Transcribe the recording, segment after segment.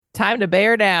time to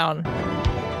bear down.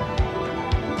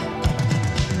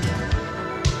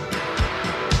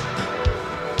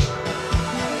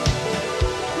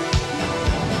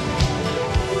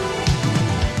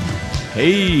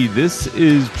 Hey, this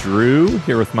is Drew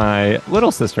here with my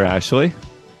little sister, Ashley.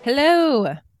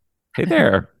 Hello. Hey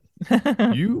there.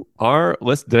 I You are,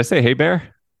 did I say hey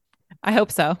bear?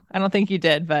 hope so. I don't think you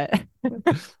did, but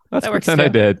Let's that works pretend I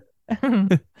too.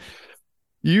 did.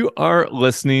 You are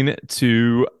listening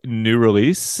to New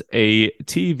Release, a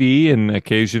TV and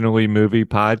occasionally movie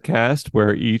podcast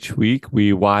where each week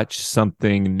we watch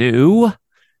something new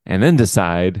and then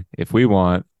decide if we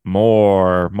want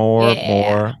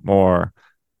Yeah. more.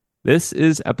 This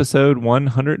is episode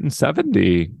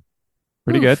 170.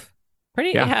 Pretty good. Oof.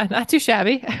 Pretty, Yeah. yeah, not too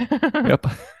shabby. Yep.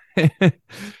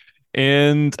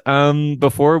 And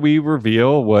before we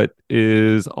reveal what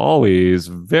is always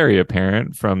very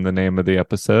apparent from the name of the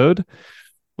episode,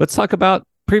 let's talk about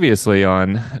previously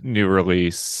on New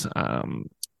Release.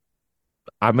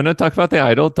 I'm going to talk about The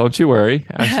Idol. Don't you worry,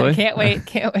 Ashley. Can't wait.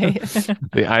 Can't wait.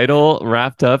 The Idol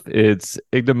wrapped up its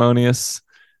ignominious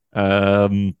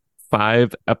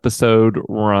 5 episode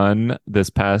run this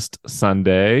past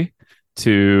Sunday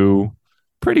to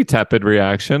pretty tepid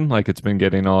reaction like it's been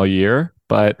getting all year,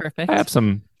 but I have Perfect.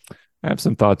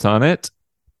 some thoughts on it.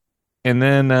 And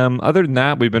then other than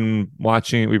that, we've been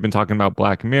talking about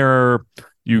Black Mirror.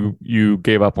 You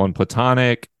gave up on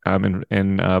Platonic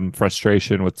in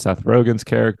frustration with Seth Rogen's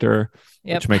character,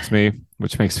 Yep. which makes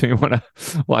me want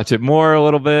to watch it more a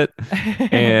little bit.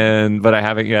 But I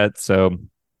haven't yet. So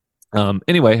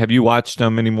anyway, have you watched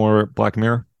any more Black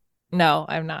Mirror? No,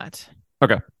 I'm not.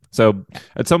 Okay. So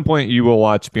at some point you will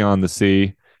watch Beyond the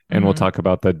Sea, and we'll Mhm. talk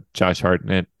about the Josh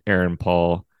Hartnett, Aaron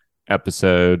Paul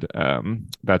episode.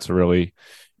 That's a really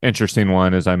interesting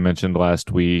one, as I mentioned last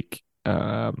week.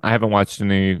 I haven't watched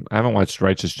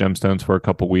Righteous Gemstones for a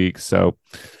couple weeks, so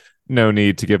no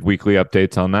need to give weekly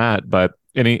updates on that. But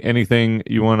anything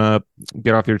you want to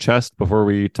get off your chest before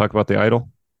we talk about The Idol?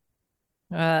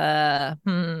 Uh,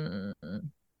 hmm. I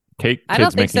don't Kids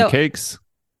think making so. cakes.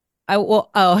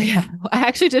 Oh yeah. I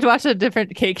actually did watch a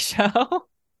different cake show,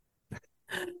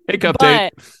 Cake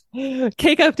update. but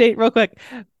cake update real quick.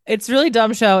 It's a really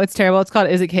dumb show. It's terrible. It's called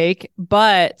Is It Cake?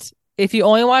 But if you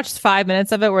only watch 5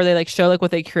 minutes of it where they like show like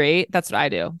what they create, that's what I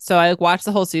do. So I like watch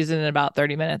the whole season in about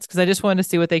 30 minutes because I just wanted to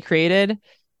see what they created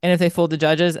and if they fooled the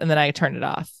judges, and then I turned it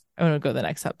off. I'm gonna go to the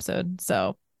next episode.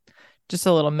 So just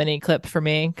a little mini clip for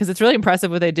me because it's really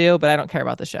impressive what they do, but I don't care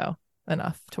about the show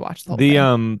enough to watch the whole The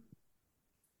thing.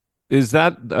 Is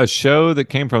that a show that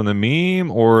came from the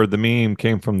meme, or the meme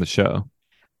came from the show?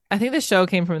 I think the show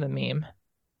came from the meme.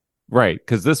 Right,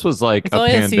 because this was like It's a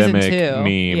only in season pandemic 2.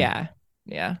 meme. Yeah.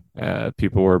 Yeah.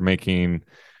 People were making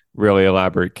really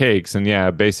elaborate cakes, and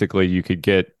yeah, basically you could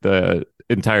get the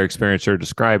entire experience you're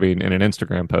describing in an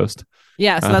Instagram post.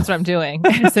 Yeah, so Uh, that's what I'm doing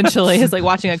essentially is like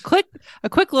watching a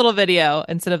quick little video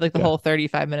instead of like the yeah. whole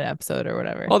 35-minute episode or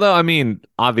whatever. Although, I mean,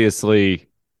 obviously,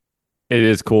 it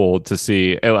is cool to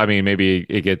see. I mean, maybe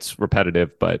it gets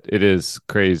repetitive, but it is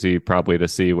crazy probably to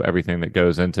see everything that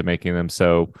goes into making them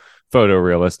so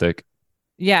photorealistic.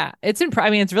 Yeah, I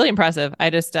mean it's really impressive. I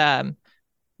just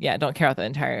yeah, don't care about the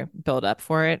entire build up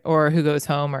for it or who goes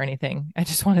home or anything. I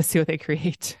just want to see what they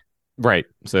create. Right.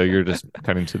 So you're just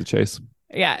cutting to the chase.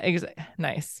 Yeah,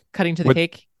 nice. Cutting to the What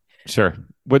cake. Sure.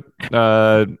 What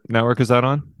network is that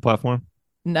on? Platform?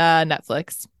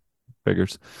 Netflix.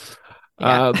 Figures.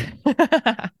 Yeah.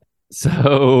 Uh,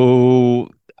 so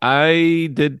I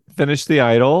did finish The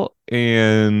Idol,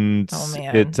 and Oh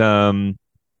man. it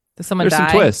Does someone there's some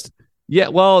die? twist. Yeah,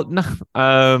 well, no,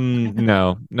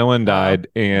 no one Oh, died,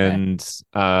 okay. and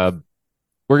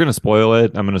we're gonna spoil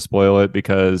it. I'm gonna spoil it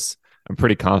because I'm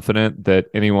pretty confident that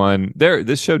anyone there,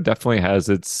 this show definitely has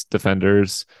its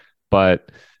defenders,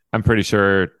 but I'm pretty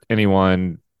sure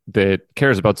anyone that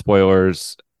cares about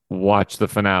spoilers watch the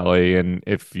finale, and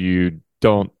if you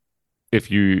don't,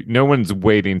 no one's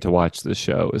waiting to watch this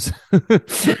show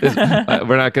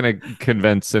we're not going to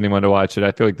convince anyone to watch it.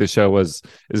 I feel like the show is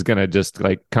going to just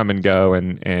like come and go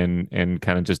and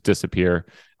kind of just disappear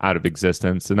out of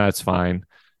existence, and that's fine.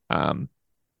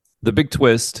 The big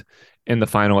twist in the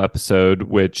final episode,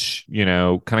 which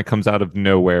kind of comes out of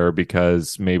nowhere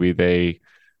because maybe they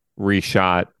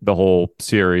reshot the whole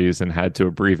series and had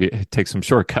to take some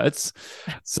shortcuts.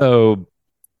 So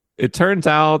it turns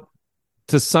out,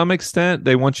 to some extent,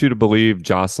 they want you to believe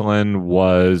Jocelyn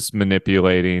was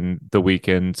manipulating the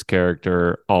Weeknd's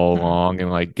character all along and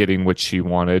like getting what she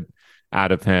wanted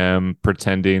out of him,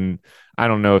 pretending. I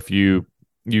don't know if you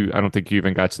I don't think you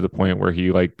even got to the point where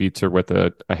he like beats her with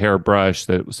a hairbrush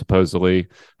that was supposedly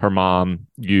her mom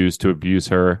used to abuse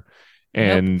her, Nope.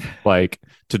 and like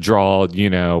to draw,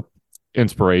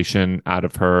 inspiration out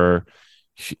of her.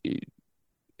 She,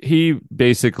 he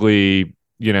basically,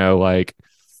 like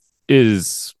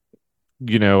is,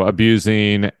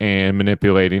 abusing and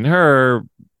manipulating her,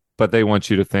 but they want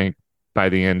you to think by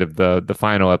the end of the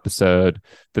final episode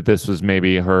that this was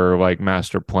maybe her like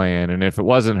master plan. And if it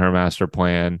wasn't her master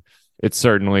plan, it's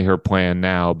certainly her plan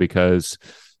now, because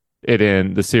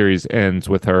the series ends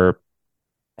with her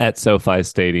at SoFi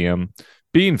Stadium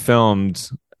being filmed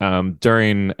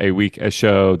during a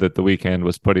show that the weekend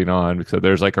was putting on. So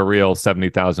there's like a real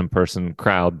 70,000 person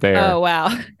crowd Oh, there.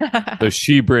 wow. So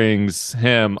she brings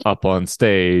him up on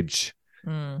stage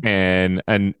Mm.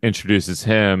 and introduces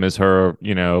him as her,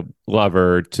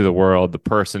 lover to the world, the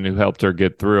person who helped her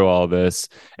get through all this.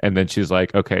 And then she's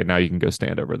like, okay, now you can go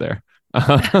stand over there.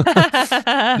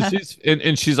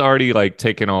 And she's already like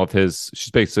taken all of his,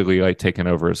 she's basically like taken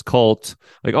over his cult.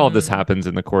 Like all of this Mm. happens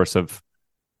in the course of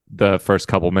the first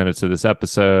couple minutes of this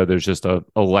episode. There's just a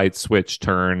light switch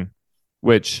turn,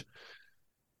 which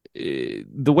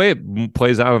the way it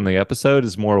plays out in the episode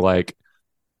is more like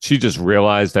she just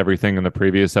realized everything in the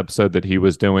previous episode that he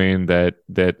was doing, that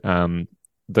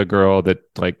the girl that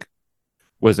like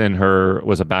was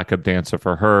a backup dancer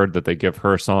for her, that they give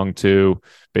her song to,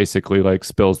 basically like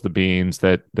spills the beans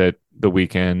that the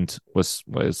weekend was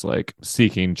like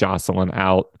seeking Jocelyn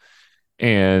out.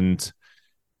 And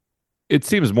it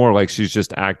seems more like she's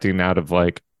just acting out of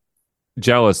like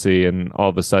jealousy, and all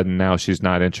of a sudden now she's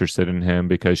not interested in him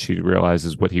because she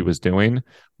realizes what he was doing.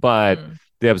 But Mm.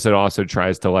 the episode also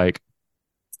tries to like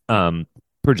um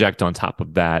project on top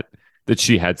of that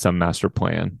she had some master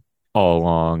plan all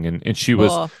along, and she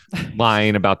was Cool.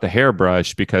 lying about the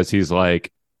hairbrush, because he's like,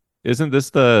 isn't this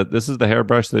is the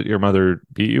hairbrush that your mother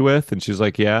beat you with? And she's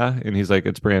like, yeah. And he's like,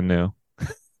 it's brand new.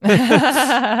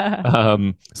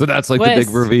 So that's like the big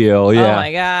Twist. reveal. Oh Yeah.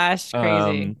 my gosh,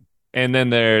 crazy. um and then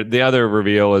the other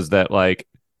reveal is that like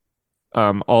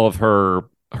all of her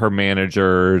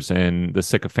managers and the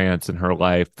sycophants in her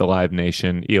life, the Live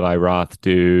Nation, Eli Roth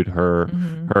dude,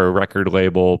 Hmm. her record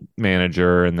label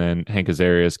manager, and then Hank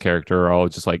Azaria's character are all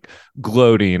just like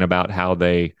gloating about how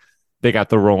they got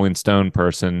the Rolling Stone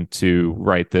person to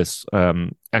write this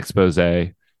expose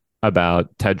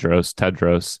about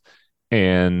Tedros,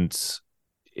 and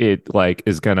it like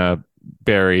is gonna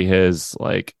bury his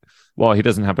like, well, he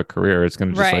doesn't have a career. It's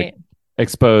gonna just like Right.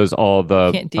 expose all He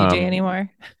can't DJ anymore.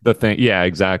 the thing, yeah,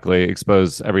 exactly,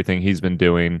 expose everything he's been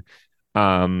doing.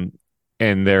 um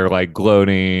and they're like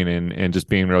gloating and just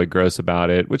being really gross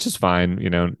about it, which is fine.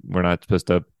 We're not supposed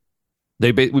to,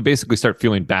 we basically start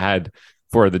feeling bad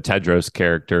for the Tedros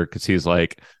character, because he's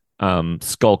like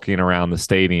skulking around the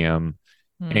stadium.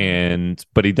 Hmm. And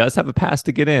but he does have a pass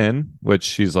to get in, which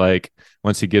she's like,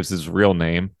 once he gives his real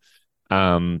name,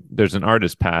 there's an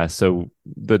artist pass. So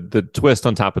the twist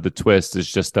on top of the twist is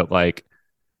just that like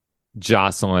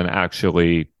Jocelyn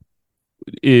actually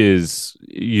is,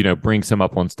 brings him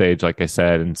up on stage, like I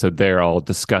said. And so they're all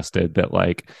disgusted that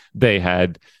like they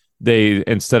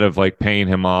instead of like paying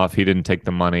him off, he didn't take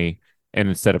the money, and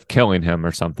instead of killing him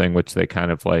or something, which they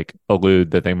kind of like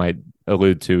they might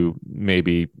allude to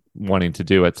maybe wanting to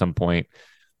do at some point,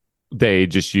 they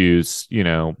just use,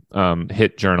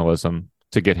 hit journalism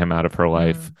to get him out of her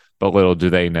life. Hmm. But little do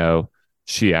they know,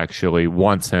 she actually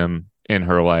wants him in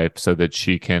her life so that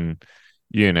she can,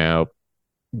 you know,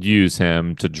 use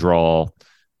him to draw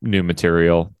new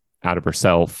material out of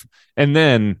herself. And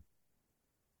then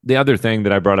the other thing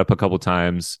that I brought up a couple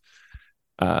times,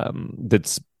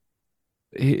 that's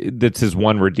his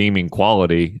one redeeming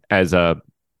quality as a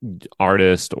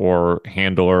artist or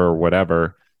handler or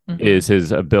whatever, Hmm. is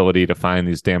his ability to find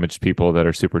these damaged people that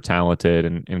are super talented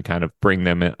and kind of bring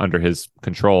them under his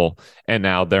control. And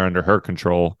now they're under her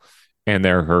control, and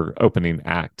they're her opening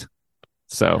act.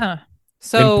 So, Huh. and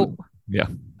So yeah,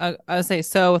 I would say,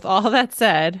 so with all that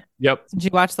said, yep, since you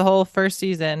watched the whole first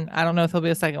season, I don't know if there'll be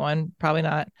a second one, probably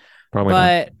not. probably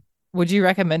not. But would you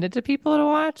recommend it to people to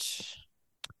watch?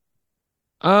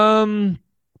 Um,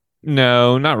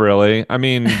 no, not really. I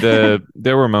mean, there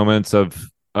were moments of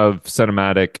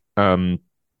cinematic, real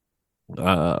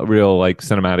like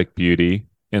cinematic beauty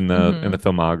in the Hmm.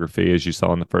 filmography, as you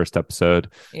saw in the first episode.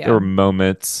 There were Yeah.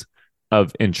 moments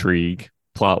of intrigue,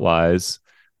 plot wise.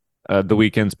 The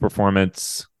Weeknd's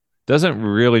performance doesn't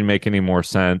really make any more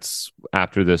sense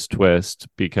after this twist,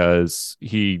 because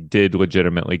he did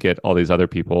legitimately get all these other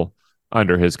people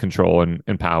under his control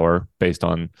and power based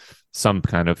on some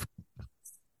kind of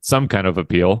some kind of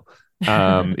appeal.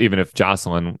 even if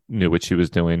Jocelyn knew what she was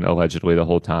doing allegedly the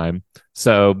whole time.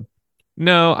 So,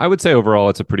 no, I would say overall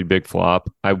it's a pretty big flop.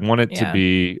 I want it to Yeah.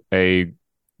 be a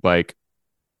like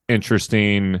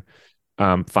interesting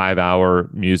 5 hour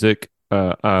music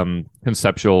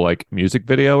conceptual like music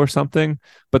video or something,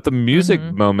 but the music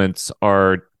Hmm. moments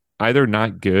are either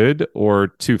not good or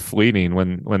too fleeting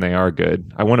when they are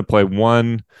good. I want to play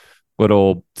one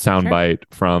little Sure. soundbite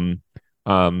from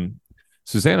um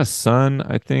Susanna Sun,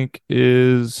 I think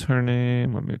is her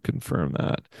name. Let me confirm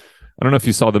that. I don't know if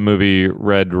you saw the movie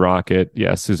Red Rocket.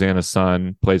 Yeah, Susanna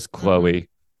Sun plays Mm-mm. Chloe,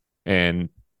 and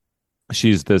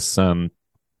she's this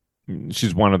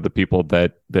she's one of the people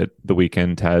that the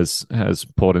Weeknd has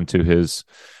pulled into his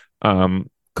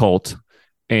cult,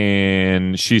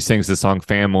 and she sings the song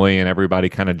Family, and everybody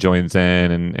kind of joins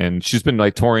in, and she's been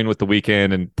like touring with the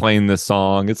Weeknd and playing this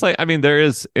song. It's like, I mean, there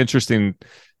is interesting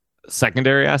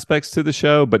secondary aspects to the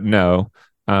show, but no,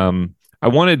 I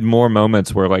wanted more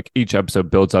moments where like each episode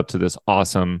builds up to this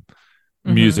awesome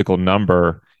Hmm. musical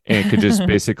number, and it could just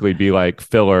basically be like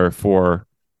filler for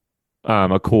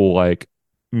a cool like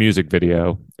music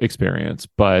video experience,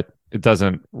 but it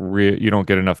doesn't you don't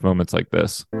get enough moments like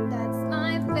this. That's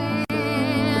my family.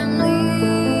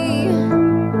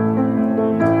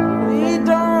 We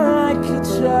don't like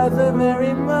each other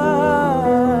very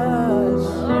much.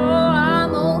 Oh,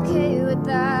 I'm okay with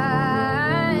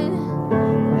that.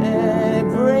 And it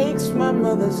breaks my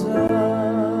mother's heart.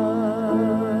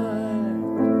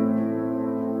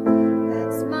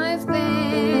 That's my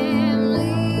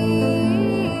family.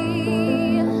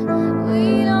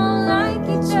 We don't like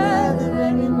each other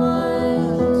very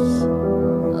much.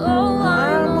 Oh,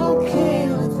 I'm okay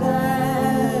with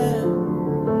that.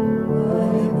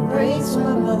 But it breaks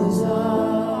my mother's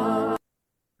heart.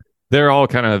 They're all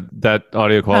kind of, that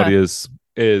audio Huh. quality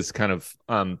is kind of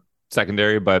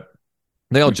secondary, but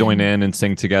they all join in and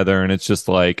sing together, and it's just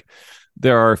like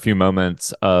there are a few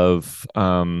moments of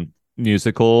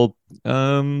musical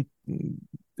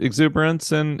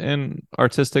exuberance and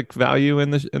artistic value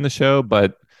in the show,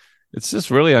 but it's just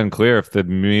really unclear if the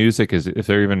music is, if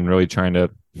they're even really trying to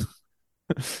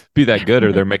be that good,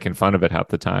 or they're making fun of it half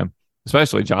the time,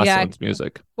 especially Yeah. Jocelyn's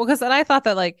music. Well, because then I thought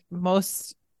that like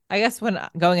most, I guess when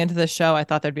going into the show, I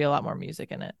thought there'd be a lot more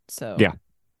music in it. So Yeah,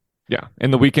 yeah.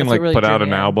 And the Weeknd that's what like really put drew out me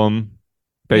an in. album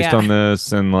based Yeah. on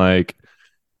this, and like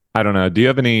I don't know. Do you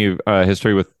have any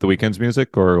history with the Weeknd's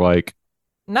music, or like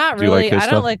Not do you like really. his I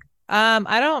don't stuff? like,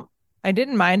 I don't, I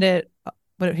didn't mind it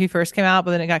when he first came out,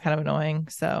 but then it got kind of annoying.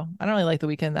 So I don't really like The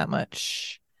Weeknd that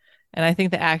much. And I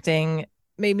think the acting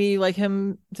made me like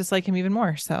him, dislike him even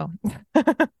more. So,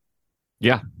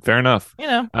 Yeah, fair enough. you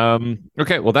know,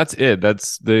 Okay, well that's it.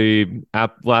 That's the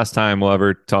last time we'll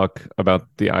ever talk about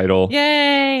the Idol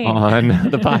yay. on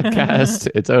the podcast.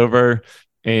 It's over,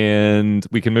 and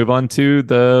we can move on to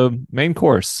the main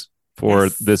course for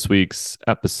Yes. this week's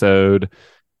episode.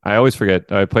 I always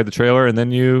forget. I play the trailer and then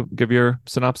you give your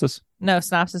synopsis. No,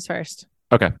 synopsis first.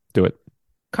 Okay, do it.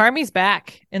 Carmi's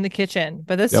back in the kitchen,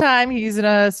 but this Yep. time he's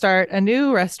gonna start a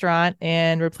new restaurant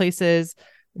and replaces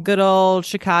good old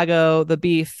Chicago, the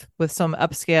beef, with some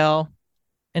upscale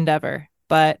endeavor.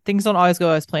 But things don't always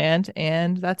go as planned,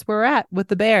 and that's where we're at with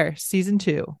the Bear, season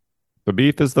 2, The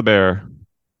beef is the bear.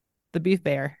 the Beef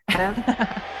Bear.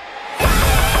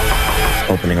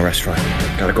 Opening a restaurant.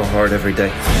 Gotta go hard every day.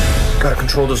 Gotta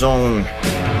control the zone.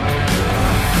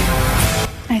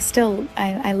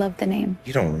 I love the name.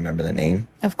 You don't remember the name.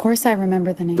 Of course I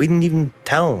remember the name. We didn't even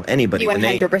tell anybody You the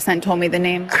name. 100% told me the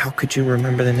name. How could you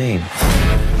remember the name?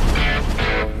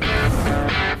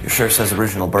 Your shirt says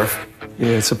original birth. Yeah,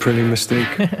 it's a pretty mistake.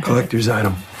 Collector's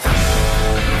item.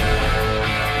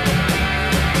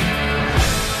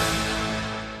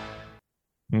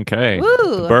 Okay. The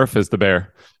Woo! birth is the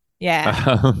bear.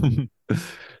 Yeah. Um,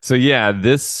 so yeah,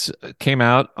 this came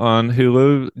out on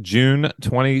Hulu June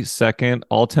 22nd.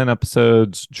 All 10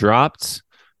 episodes dropped,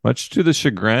 much to the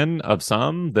chagrin of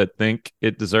some that think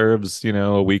it deserves,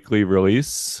 a weekly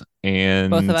release.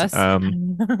 Both of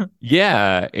And us.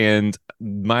 yeah, and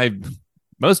my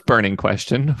most burning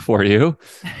question for you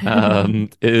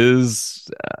is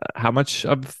how much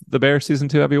of The Bear season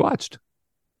 2 have you watched?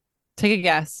 Take a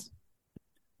guess.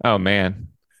 Oh man.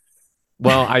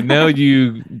 Well, I know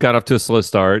you got off to a slow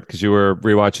start because you were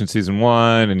rewatching season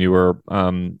 1, and you were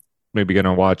maybe going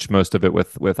to watch most of it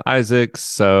with Isaac.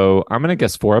 So I'm going to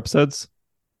guess 4 episodes.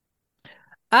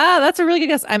 That's a really good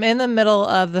guess. I'm in the middle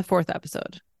of the 4th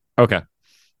episode. Okay.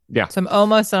 Yeah. So I'm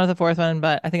almost done with the 4th one,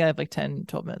 but I think I have like 10,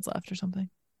 12 minutes left or something.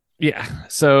 Yeah.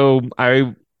 So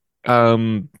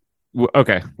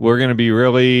okay, we're going to be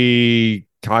really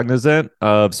cognizant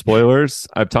of spoilers.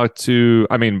 I've talked to,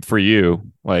 I mean, for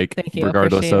you, like Thank you.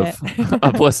 regardless Appreciate of it.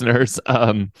 of listeners,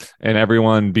 and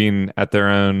everyone being at their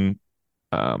own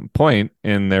point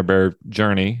in their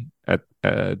journey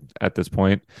at this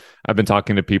point. I've been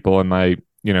talking to people in my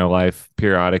life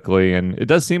periodically, and it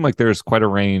does seem like there's quite a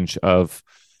range of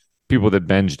people that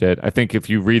binged it. I think if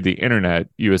you read the internet,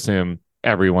 you assume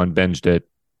everyone binged it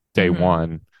day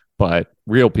one, but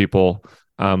real people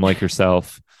like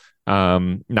yourself,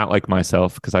 not like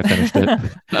myself because I finished it,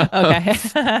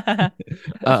 Okay.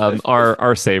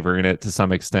 are savoring it to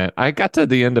some extent. I got to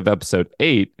the end of episode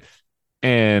 8,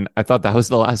 and I thought that was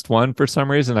the last one for some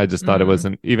reason. I just thought it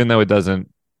wasn't, even though it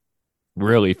doesn't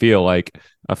really feel like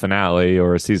a finale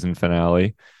or a season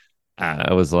finale.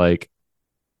 I was like,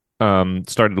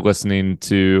 started listening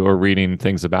to or reading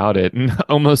things about it and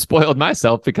almost spoiled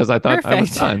myself because I thought I was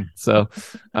Perfect. done. So,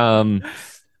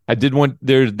 I did want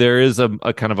there is a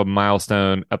kind of a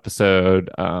milestone episode,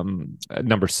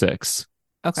 number 6.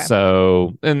 Okay.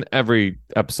 So in every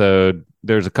episode,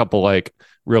 there's a couple like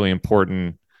really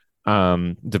important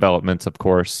developments, of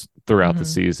course, throughout the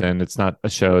season. It's not a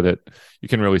show that you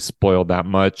can really spoil that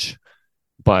much,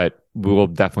 but we will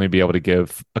definitely be able to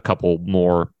give a couple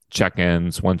more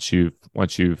check-ins once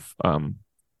you've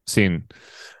seen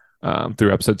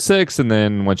through episode 6, and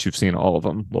then once you've seen all of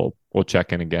them, we'll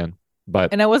check in again.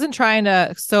 But And I wasn't trying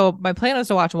to. So my plan was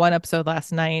to watch one episode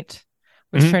last night,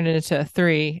 which turned into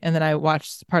 3, and then I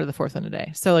watched part of the 4th one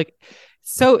today.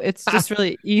 So it's just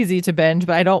really easy to binge,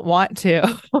 but I don't want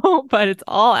to. But it's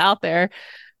all out there.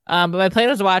 But my plan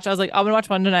was to watch. I was like, I'm gonna watch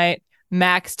one tonight,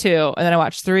 max 2, and then I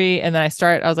watched 3, and then I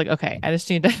was like, okay, I just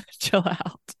need to chill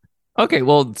out. okay,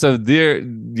 well, so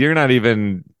you're not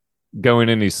even going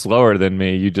any slower than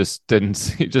me. You just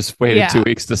didn't. You just waited Yeah. 2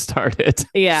 weeks to start it.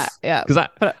 Yeah, Because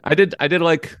I did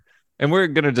like, and we're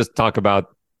gonna just talk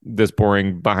about this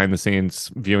boring behind the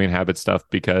scenes viewing habit stuff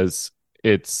because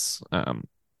it's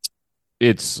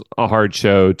a hard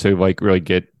show to like really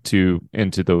get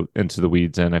into the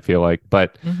weeds in, I feel like,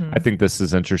 but I think this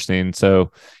is interesting.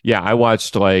 So yeah, I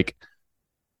watched it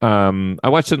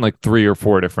in like 3 or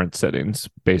 4 different sittings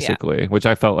basically, which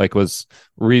I felt like was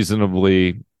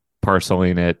reasonably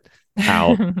parceling it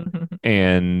out.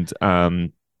 And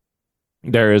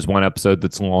there is one episode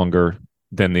that's longer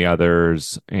than the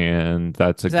others, and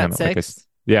that's a Is that kind of like 6?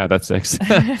 yeah, that's 6.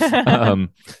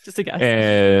 Just a guess.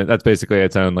 And that's basically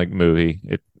its own like movie.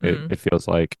 It feels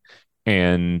like,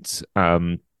 and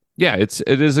yeah, it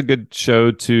is a good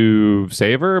show to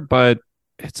savor, but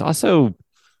it's also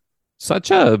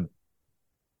such a,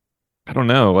 I don't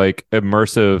know, like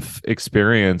immersive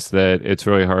experience that it's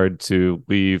really hard to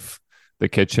leave the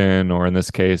kitchen, or in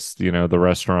this case, the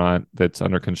restaurant that's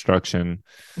under construction,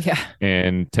 Yeah.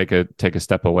 and take a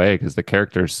step away, because the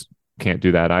characters can't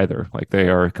do that either. Like they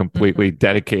are completely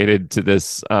dedicated to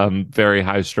this very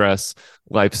high stress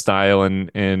lifestyle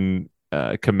and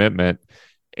commitment,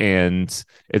 and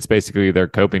it's basically their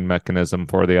coping mechanism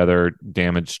for the other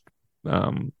damaged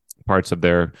parts of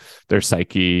their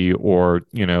psyche, or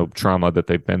trauma that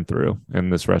they've been through.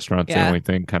 And this restaurant's the only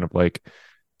thing kind of like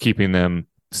keeping them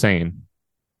sane.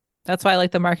 That's why I like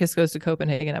the Marcus Goes to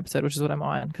Copenhagen episode, which is what I'm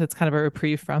on, because it's kind of a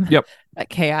reprieve from that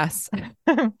chaos.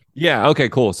 Yeah. Okay,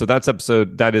 cool. So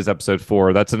that is episode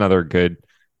 4. That's another good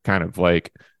kind of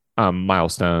like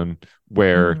milestone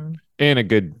where, and a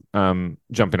good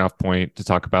jumping off point to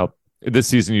talk about this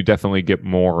season. You definitely get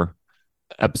more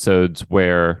episodes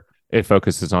where it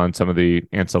focuses on some of the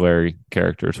ancillary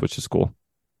characters, which is cool.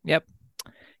 Yep.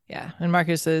 Yeah. And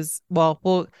Marcus is, well,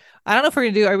 I don't know if are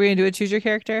we going to do a choose your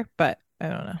character, but I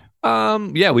don't know.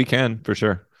 Yeah, we can for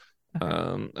sure.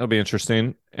 Okay. That'll be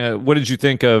interesting. What did you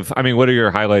think of? I mean, what are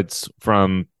your highlights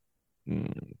from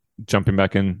jumping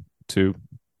back into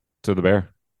the Bear?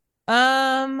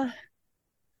 I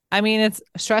mean, it's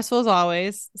stressful as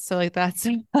always, so like that's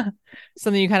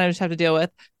something you kind of just have to deal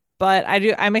with. But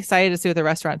I'm excited to see what the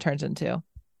restaurant turns into.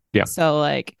 Yeah. So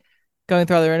like going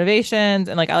through all the renovations,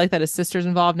 and like I like that his sister's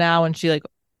involved now, and she like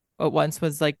once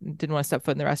was like didn't want to step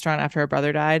foot in the restaurant after her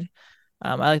brother died.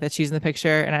 I like that she's in the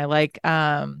picture, and I like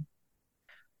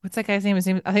what's that guy's name? I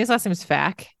think his last name is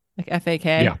Fack, like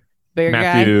F-A-K. Yeah, Bigger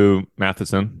Matthew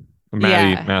Matheson,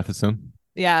 Maddie Matheson.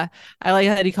 Yeah, I like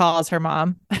that he calls her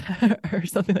mom or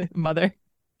something like mother.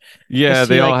 Yeah,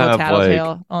 they all have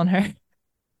tattletale on her.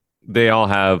 They all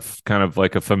have kind of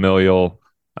like a familial,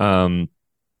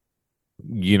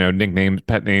 nicknames,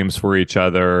 pet names for each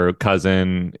other.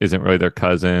 Cousin isn't really their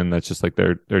cousin. That's just like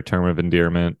their term of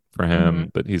endearment for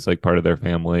him, but he's like part of their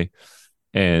family.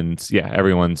 And yeah,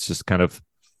 everyone's just kind of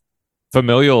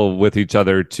familial with each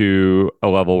other to a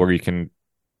level where you can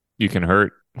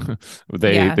hurt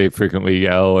they Yeah. they frequently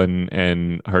yell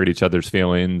and hurt each other's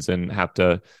feelings and have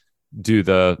to do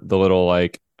the little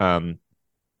like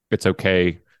it's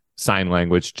okay sign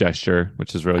language gesture,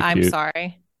 which is really I'm cute.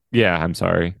 sorry. Yeah, I'm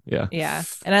sorry. Yeah. Yeah.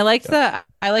 And I liked Yeah.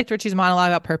 Richie's monologue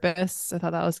about purpose. I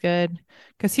thought that was good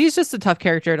because he's just a tough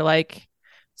character to like.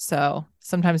 So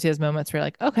sometimes he has moments where you're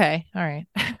like, okay, all right.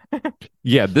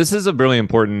 Yeah, this is a really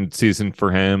important season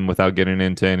for him without getting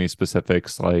into any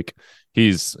specifics. Like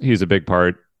he's a big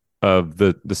part of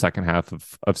the second half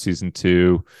of season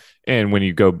 2. And when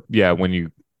you go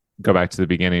back to the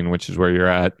beginning, which is where you're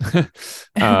at,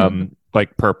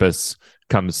 like purpose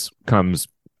comes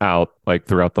out like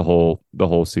throughout the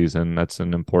whole season. That's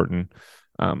an important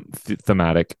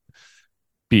thematic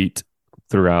beat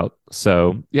throughout.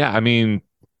 So, yeah, I mean,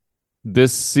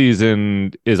 this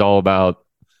season is all about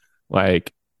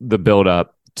like the build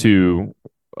up to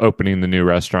opening the new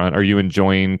restaurant. Are you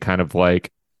enjoying kind of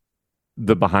like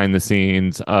the behind the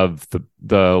scenes of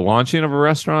the launching of a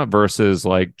restaurant versus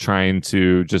like trying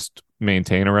to just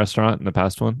maintain a restaurant in the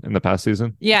past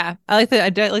season? Yeah. I like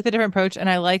the different approach. And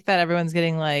I like that everyone's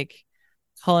getting like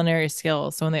culinary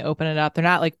skills. So when they open it up, they're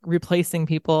not like replacing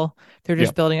people. They're just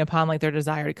Yep. building upon like their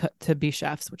desire to to be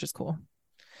chefs, which is cool.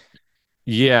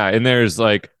 Yeah, and there's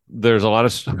a lot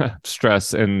of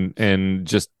stress and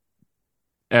just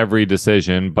every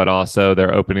decision, but also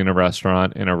they're opening a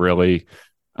restaurant in a really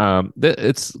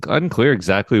it's unclear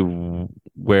exactly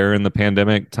where in the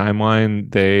pandemic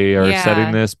timeline they are setting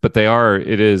Yeah. this, but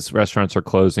restaurants are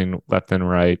closing left and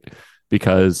right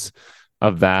because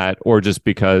of that, or just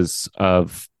because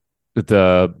of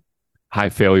the high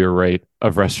failure rate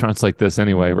of restaurants like this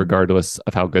anyway, regardless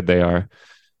of how good they are.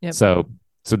 Yep. So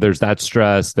there's that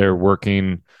stress. They're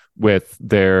working with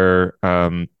their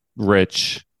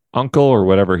rich uncle or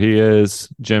whatever he is,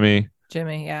 Jimmy.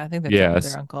 Jimmy. Yeah. I think that's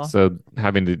Yes. their uncle. So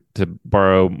having to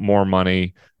borrow more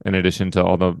money in addition to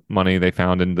all the money they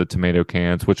found in the tomato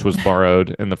cans, which was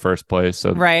borrowed in the first place.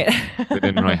 So Right. they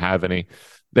didn't really have any.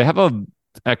 They have a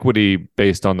equity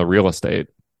based on the real estate,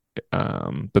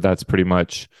 but that's pretty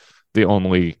much the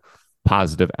only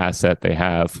positive asset they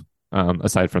have,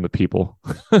 aside from the people.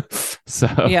 So,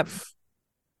 Yep.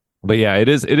 but yeah, it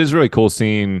is really cool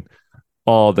seeing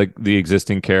all the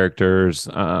existing characters.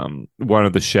 One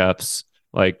of the chefs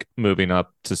like moving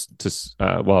up to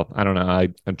well, I don't know.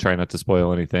 I'm trying not to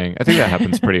spoil anything. I think that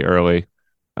happens pretty early.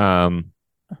 Um,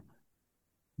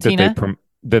 Tina.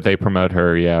 That they promote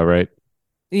her. Yeah, right.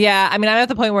 Yeah. I mean, I'm at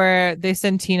the point where they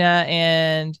send Tina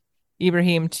and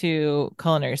Ibrahim to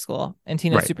culinary school, and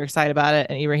Tina's Right. super excited about it.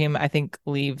 And Ibrahim, I think,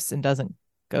 leaves and doesn't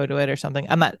go to it or something.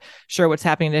 I'm not sure what's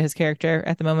happening to his character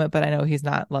at the moment, but I know he's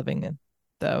not loving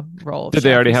the role of Did they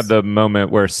chef. already have the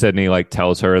moment where Sydney like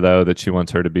tells her though that she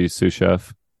wants her to be sous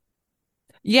chef?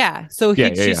 Yeah. So Yeah,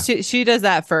 yeah, she does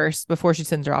that first before she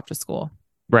sends her off to school.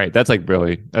 Right. That's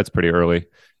pretty early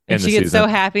And in the she gets so season.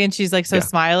 happy and she's like so Yeah.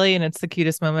 smiley, and it's the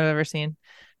cutest moment I've ever seen.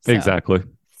 So, Exactly.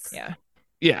 Yeah.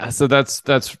 Yeah. So that's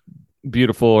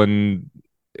beautiful, and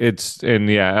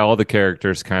all the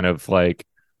characters kind of like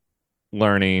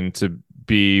learning to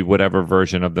be whatever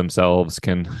version of themselves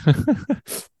can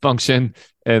function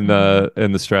in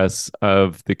the stress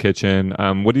of the kitchen.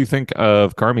 What do you think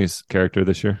of Carmi's character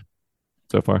this year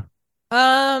so far?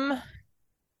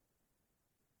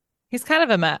 He's kind of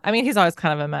a mess. I mean, he's always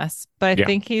kind of a mess, but I Yeah.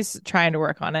 think he's trying to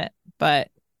work on it. But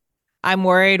I'm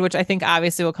worried, which I think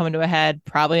obviously will come into a head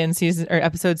probably in season or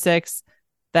episode 6,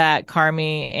 that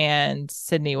Carmi and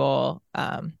Sydney will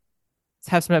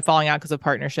have some falling out because of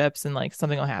partnerships, and like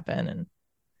something will happen, and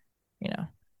you know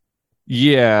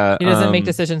Yeah. he doesn't make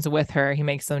decisions with her. He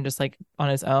makes them just like on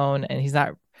his own, and he's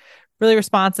not really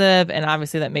responsive. And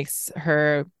obviously that makes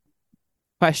her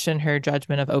question her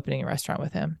judgment of opening a restaurant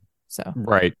with him. So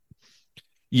Right.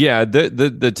 Yeah,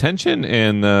 the tension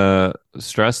and the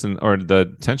stress or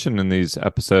the tension in these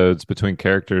episodes between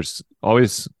characters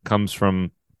always comes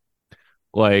from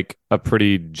like a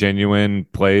pretty genuine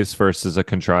place versus a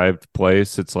contrived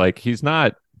place. It's like he's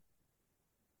not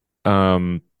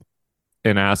um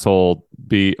an asshole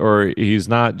or he's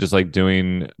not just like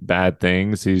doing bad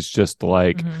things. He's just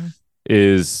like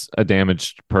is a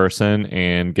damaged person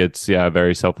and gets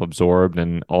very self-absorbed,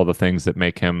 and all the things that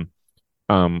make him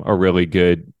a really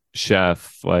good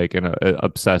chef, like an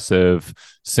obsessive,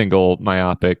 single,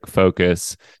 myopic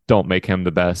focus, don't make him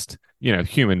the best,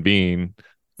 human being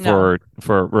for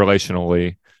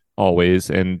relationally always.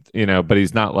 And but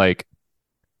he's not like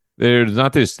there's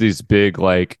not these big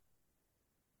like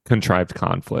contrived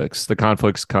conflicts. The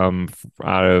conflicts come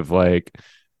out of like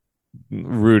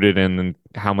rooted in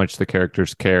how much the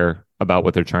characters care about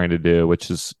what they're trying to do,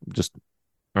 which is just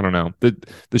I don't know.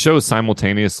 The show is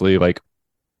simultaneously like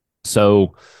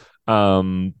so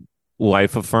um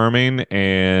life affirming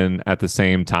and at the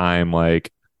same time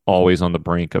like always on the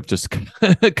brink of just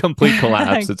complete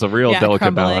collapse. It's a real Yeah,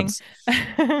 delicate crumbling.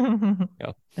 balance.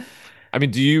 Yeah. I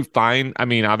mean, do you find, I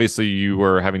mean, obviously you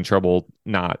were having trouble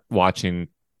not watching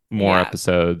more Yeah.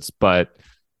 episodes, but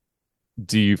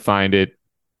do you find it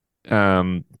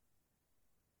um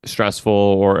stressful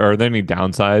or are there any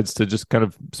downsides to just kind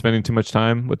of spending too much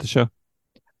time with the show?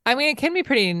 I mean, it can be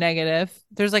pretty negative.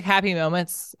 There's like happy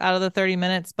moments out of the 30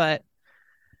 minutes, but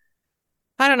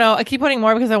I don't know. I keep putting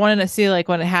more because I wanted to see like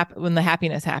when the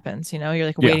happiness happens, you're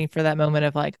like Yeah, waiting for that moment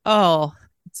of like, oh,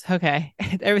 it's okay.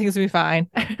 Everything's gonna be fine.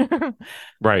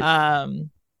 right.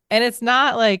 Um, and it's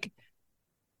not like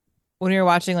when you're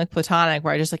watching like Platonic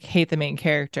where I just like hate the main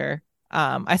character.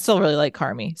 I still really like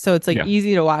Carmi. So it's like Yeah.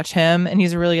 easy to watch him and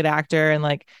he's a really good actor and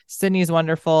like Sydney's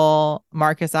wonderful,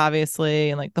 Marcus obviously,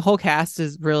 and like the whole cast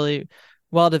is really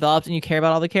well developed and you care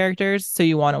about all the characters, so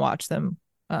you want to watch them.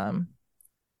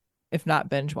 If not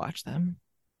binge watch them.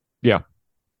 Yeah.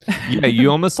 Yeah, you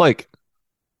almost like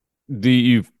do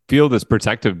you feel this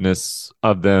protectiveness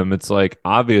of them? It's like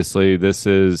obviously this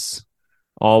is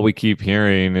all we keep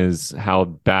hearing is how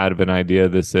bad of an idea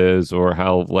this is or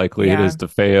how likely it Yeah. is to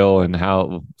fail and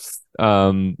how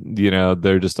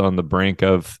they're just on the brink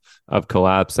of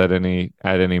collapse at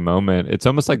any moment. It's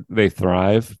almost like they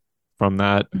thrive from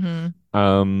Hmm.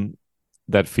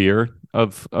 that fear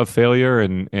of failure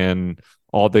and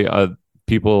all the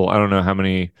people. I don't know how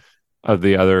many of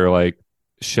the other like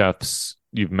chefs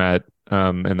you've met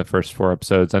in the first 4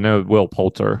 episodes. I know Will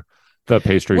Poulter, the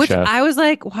pastry Which chef. I was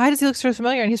like, why does he look so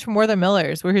familiar? And he's from More Than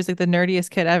Millers, where he's like the nerdiest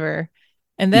kid ever.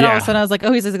 And then all of a Yeah. sudden I was like,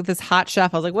 oh, he's like this hot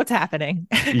chef. I was like, what's happening?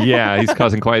 Yeah, he's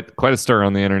causing quite a stir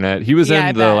on the internet. He was Yeah, I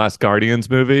in the bet. last Guardians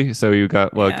movie, so he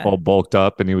got like Yeah. all bulked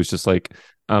up and he was just like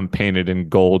painted in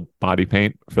gold body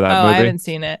paint for that Oh, I movie. haven't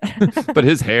seen it. But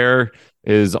his hair,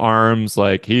 his arms,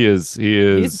 like he He's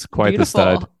is quite the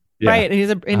stud. beautiful. Yeah. Right.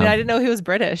 And I didn't Um, know he was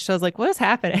British. So I was like, what is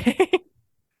happening?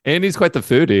 and he's quite the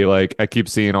foodie. Like I keep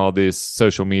seeing all these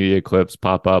social media clips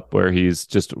pop up where he's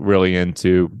just really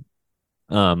into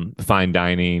fine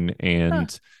dining Huh.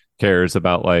 and cares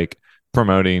about like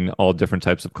promoting all different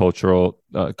types of cultures,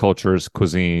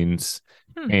 cuisines,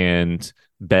 Hmm. and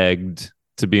begged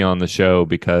to be on the show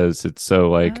because it's so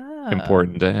like Oh,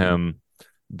 important to him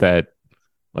that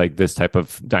like this type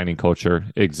of dining culture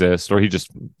exists or he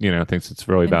just thinks it's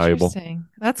really valuable. interesting.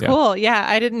 That's Yeah, cool. Yeah,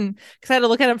 I didn't because I had to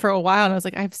look at him for a while and I was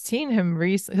like, I've seen him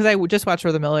recently because I just watched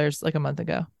For the Millers like a month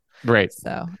ago. right. So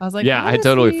I was like, Yeah, what I is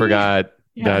totally he? forgot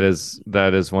Yeah.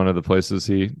 that is one of the places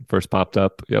he first popped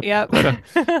up. Yep. Yep.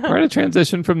 Quite a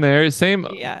transition from there. Same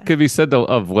Yeah. could be said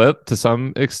of Lip to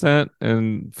some extent.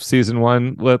 And season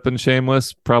one, Lip and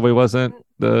Shameless probably wasn't I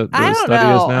the don't study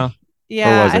is know. now. Or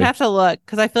Yeah, was I'd he? have to look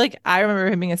because I feel like I remember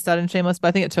him being a stud in Shameless, but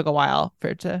I think it took a while for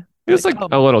it to He be was like, like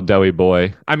oh, a little doughy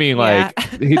boy. I mean, yeah. like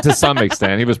he to some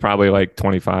extent, he was probably like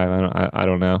 25. I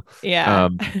don't know. Yeah.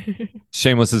 Um,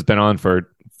 Shameless has been on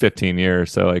for 15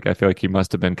 years, so like I feel like he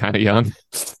must have been kind of young.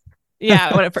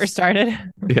 Yeah, when it first started.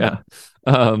 Yeah.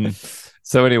 Um,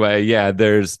 so anyway, yeah,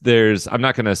 there's I'm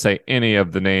not gonna say any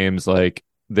of the names, like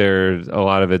there's a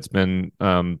lot of it's been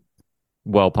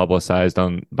well publicized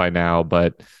on by now,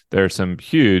 but there are some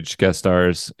huge guest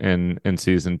stars in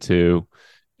season two.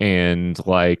 And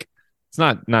like it's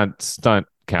not stunt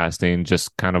casting,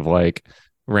 just kind of like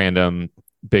random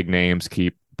big names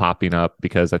keep popping up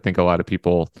because I think a lot of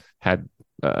people had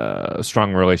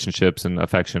strong relationships and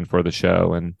affection for the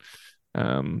show and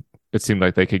it seemed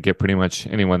like they could get pretty much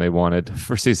anyone they wanted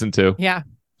for season two. Yeah.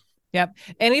 Yep.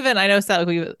 And even I noticed that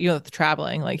like with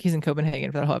traveling, like he's in Copenhagen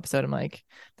for that whole episode. I'm like,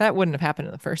 that wouldn't have happened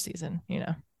in the first season.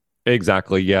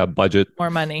 Exactly. Yeah. Budget. More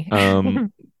money.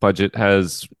 Budget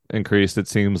has increased, it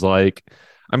seems like.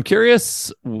 I'm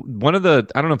curious. I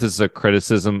don't know if this is a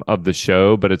criticism of the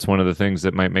show, but it's one of the things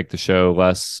that might make the show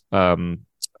less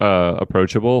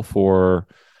approachable for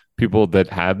people that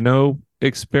have no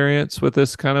experience with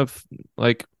this kind of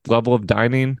like level of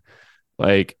dining.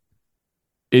 Like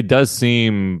it does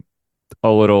seem a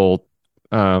little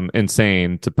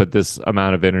insane to put this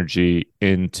amount of energy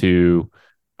into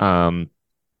um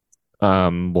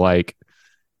like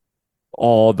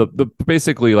all the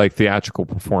basically like theatrical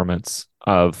performance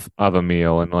of a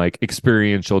meal and like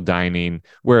experiential dining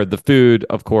where the food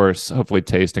of course hopefully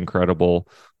tastes incredible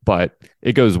but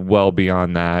it goes well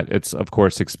beyond that. It's of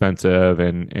course expensive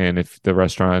and if the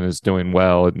restaurant is doing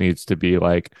well it needs to be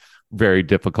like very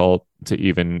difficult to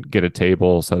even get a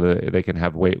table so that they can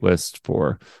have wait lists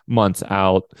for months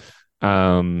out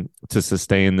to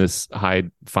sustain this high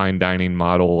fine dining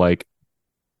model. Like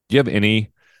Do you have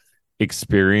any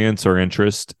experience or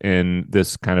interest in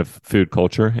this kind of food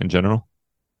culture in general?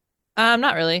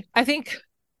 Not really. I think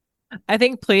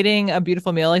plating a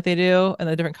beautiful meal like they do and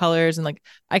the different colors and like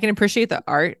I can appreciate the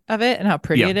art of it and how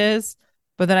pretty Yeah. it is.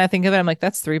 But then I think of it, I'm like,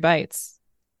 that's 3 bites.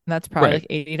 And that's probably Right. like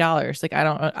 $80. Like I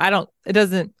don't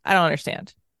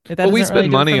understand. Like, that But we doesn't really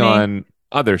spend do it for money me. on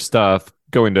other stuff,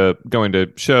 going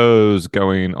to shows,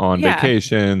 going on Yeah.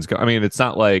 vacations. I mean, it's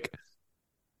not like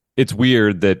it's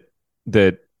weird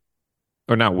that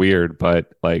or not weird,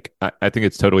 but like I think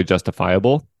it's totally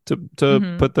justifiable to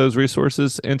Hmm. put those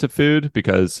resources into food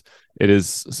because it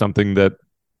is something that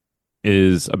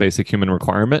is a basic human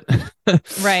requirement.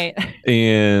 Right.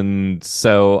 And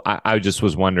so I just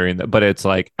was wondering that, but it's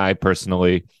like I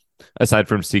personally, aside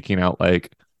from seeking out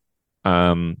like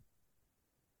um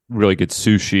really good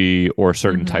sushi or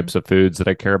certain Hmm. types of foods that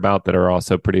I care about that are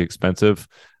also pretty expensive,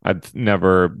 I've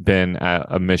never been at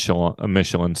a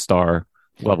Michelin star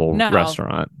level No,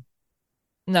 restaurant.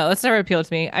 no, that's never appealed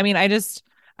to me. I mean,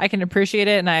 I can appreciate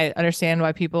it and I understand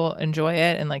why people enjoy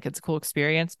it and like it's a cool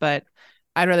experience, but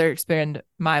I'd rather spend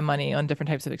my money on different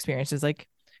types of experiences, like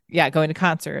yeah, going to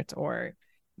concerts or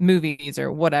movies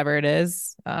or whatever it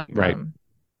is. Right.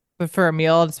 But for a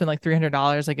meal to spend like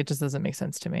 $300, like it just doesn't make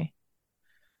sense to me.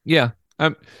 Yeah.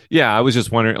 Yeah, I was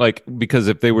just wondering, like, because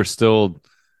if they were still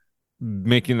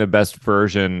making the best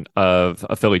version of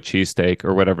a Philly cheesesteak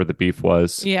or whatever the beef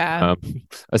was, Yeah. um,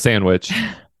 a sandwich,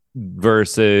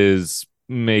 versus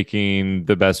making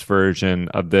the best version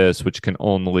of this, which can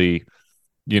only,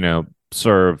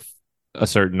 serve a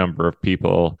certain number of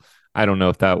people. I don't know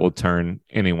if that will turn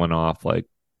anyone off, like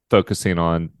focusing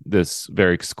on this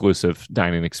very exclusive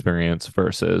dining experience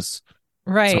versus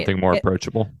Right. something more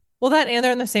approachable. Well, that and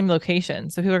they're in the same location.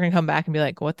 So people are gonna come back and be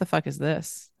like, what the fuck is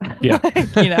this? Yeah.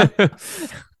 Like,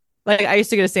 like I used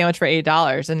to get a sandwich for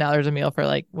 $8 and now there's a meal for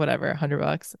like whatever,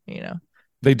 $100,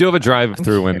 They do have a I'm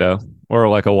drive-through window curious. or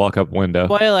like a walk-up window.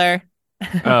 Spoiler.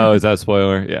 Oh, is that a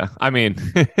spoiler? Yeah. I mean,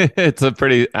 it's a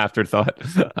pretty afterthought.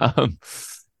 Um,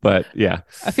 but yeah.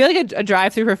 I feel like a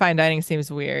drive-through for fine dining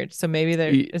seems weird. So maybe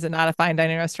there is it not a fine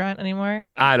dining restaurant anymore?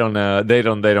 I don't know. They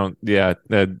don't, yeah,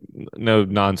 no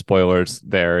non-spoilers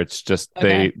there. It's just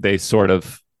Okay. they sort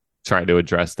of try to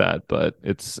address that, but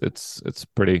it's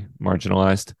pretty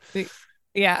marginalized.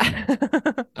 Yeah.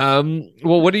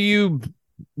 Well, what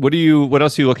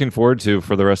else are you looking forward to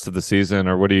for the rest of the season,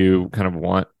 or what do you kind of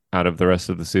want out of the rest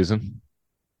of the season?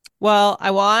 Well,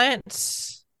 I want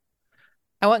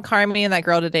Carmi and that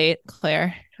girl to date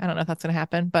Claire. I don't know if that's gonna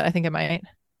happen, but I think it might.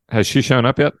 Has she shown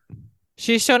up yet?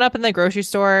 She's shown up in the grocery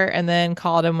store and then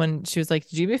called him when she was like,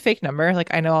 "Did you give me a fake number?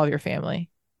 Like, I know all of your family."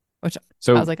 Which I was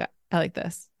So like, I like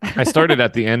this. I started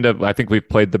at the end of, I think we've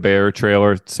played the Bear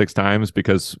trailer 6 times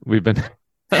because we've been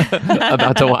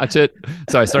about to watch it.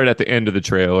 So I started at the end of the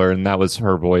trailer, and that was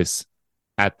her voice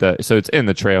so it's in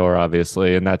the trailer,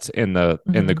 obviously, and that's in the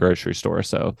Mhm. grocery store.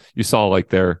 So you saw like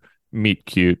their meet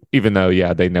cute, even though,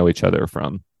 yeah, they know each other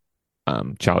from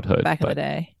childhood. Back in the But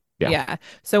day. yeah. Yeah.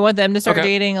 So I want them to start Okay.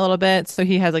 dating a little bit. So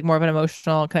he has like more of an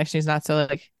emotional connection. He's not so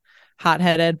like hot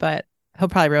headed, but he'll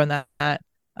probably ruin that.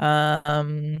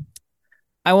 Um,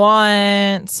 I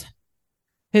want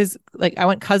I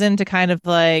want cousin to kind of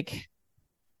like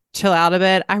chill out a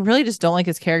bit. I really just don't like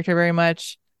his character very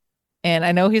much. And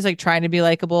I know he's like trying to be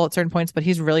likable at certain points, but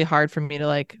he's really hard for me to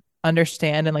like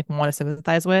understand and like want to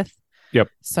sympathize with. Yep.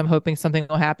 So I'm hoping something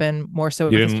will happen more so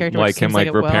You with his didn't character, which like him seems like like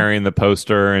it will. repairing the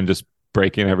poster and just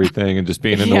breaking everything and just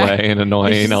being in the Yeah. way and He's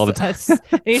annoying all the just time.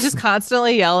 he's just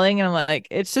constantly yelling, and I'm like,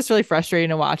 it's just really frustrating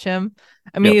to watch him.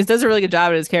 I mean, Yep. he does a really good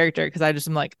job at his character because I just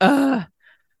am like, ugh,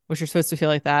 which you're supposed to feel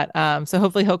like that. So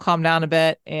hopefully he'll calm down a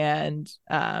bit and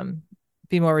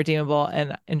be more redeemable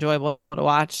and enjoyable to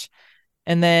watch.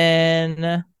 And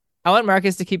then I want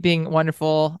Marcus to keep being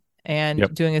wonderful and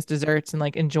Yep. doing his desserts and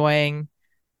like enjoying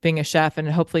being a chef, and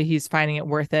hopefully he's finding it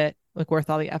worth it, like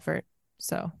worth all the effort.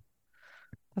 So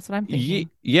that's what I'm thinking.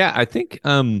 Yeah, I think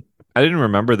I didn't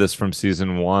remember this from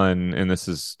season 1, and this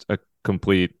is a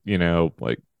complete,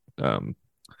 like um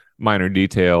minor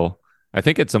detail. I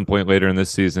think at some point later in this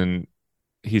season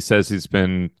he says he's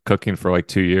been cooking for like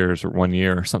 2 years or 1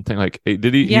 year or something. Like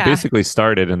did he Yeah. basically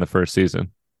started in the first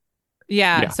season.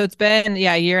 Yeah. Yeah. So it's been,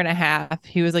 a year and a half.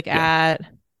 He was like Yeah. at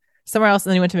somewhere else and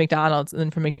then he went to McDonald's. And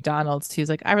then from McDonald's, he was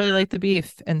like, I really like the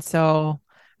beef. And so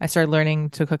I started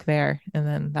learning to cook there. And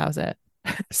then that was it.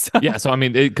 So, Yeah, so I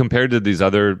mean, compared to these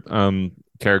other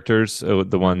characters,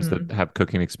 the ones that mhm. have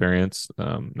cooking experience,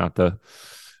 not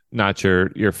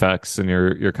your Fex and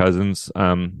your cousins.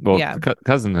 Well, Yeah.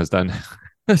 cousin has done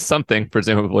something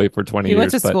presumably for 20 He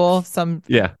went years, to but school,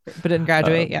 yeah, but didn't uh,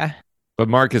 graduate. Yeah. But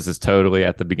Marcus is totally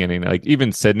at the beginning. Like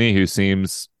even Sydney, who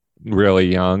seems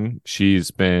really young,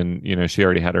 she's been, she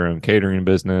already had her own catering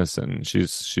business, and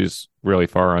she's really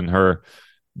far on her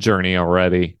journey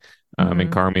already.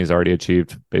 And Carmi's already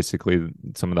achieved basically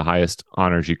some of the highest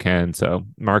honors you can. So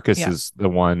Marcus is the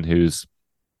one who's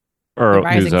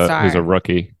rising who's a star.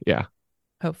 rookie. Yeah.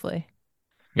 Hopefully.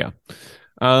 Yeah.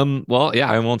 Well,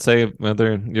 yeah, I won't say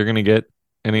whether you're gonna get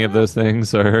any of those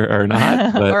things or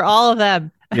not, but or all of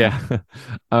them. yeah.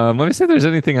 Let me see if there's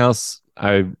anything else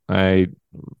I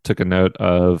took a note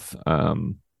of.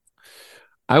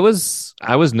 I was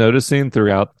noticing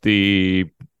throughout the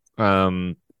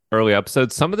um early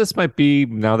episodes, some of this might be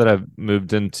now that I've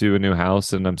moved into a new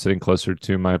house and I'm sitting closer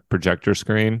to my projector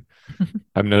screen.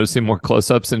 I'm noticing more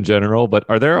close-ups in general, but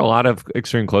are there a lot of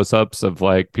extreme close-ups of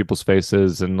like people's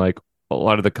faces, and like a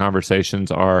lot of the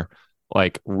conversations are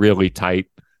like really tight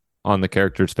on the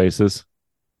characters' faces?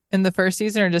 In the first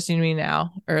season, or just you mean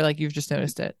now, or like you've just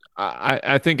noticed it?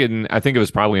 I think it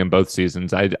was probably in both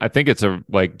seasons. I think it's a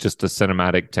like just a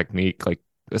cinematic technique, like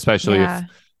especially if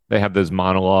they have those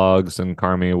monologues and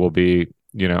Carmi will be,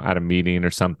 at a meeting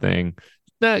or something.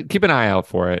 Keep an eye out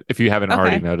for it if you haven't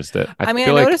already noticed it. I mean,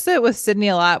 I noticed it with Sydney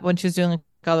a lot when she was doing like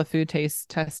all the food taste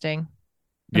testing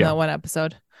in that one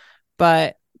episode.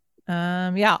 But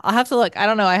yeah, I'll have to look. I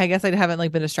don't know. I guess I haven't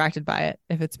like been distracted by it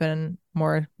if it's been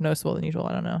more noticeable than usual.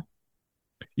 I don't know.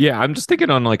 Yeah, I'm just thinking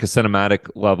on like a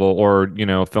cinematic level or,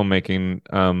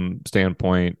 filmmaking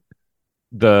standpoint,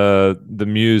 the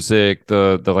music,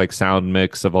 the like sound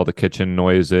mix of all the kitchen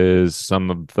noises, some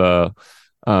of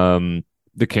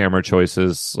the camera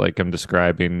choices like I'm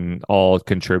describing all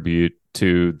contribute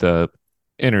to the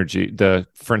energy, the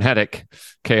frenetic,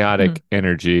 chaotic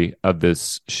energy of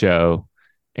this show.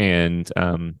 And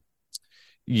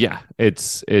yeah,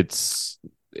 it's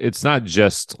not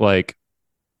just like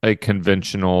a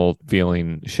conventional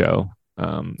feeling show.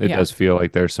 It does feel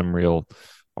like there's some real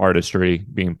artistry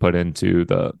being put into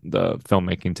the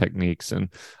filmmaking techniques, and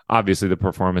obviously the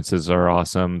performances are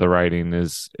awesome. The writing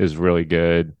is really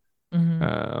good.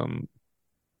 The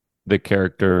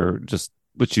character, just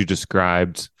which you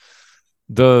described,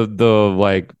 the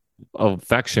like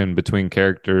affection between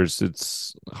characters,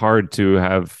 it's hard to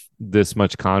have this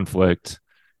much conflict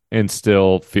and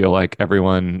still feel like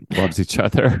everyone loves each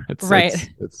other. It's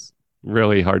right. It's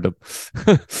really hard to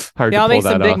they all make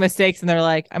some big mistakes and they're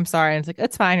like, I'm sorry, and it's like,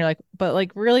 it's fine. You're like, but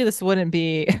like really this wouldn't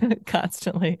be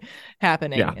constantly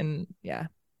happening. And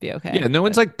be okay. Yeah, no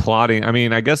one's like plotting. I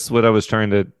mean, I guess what I was trying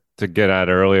to get at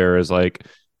earlier is like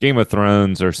Game of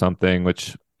Thrones or something,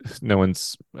 which no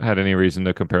one's had any reason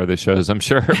to compare the shows, I'm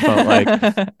sure, but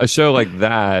like a show like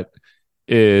that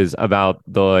is about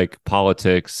the like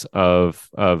politics of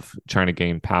trying to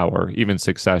gain power, even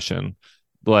Succession.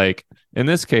 Like in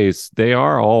this case, they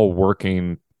are all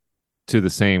working to the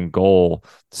same goal.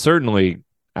 Certainly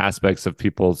aspects of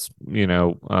people's,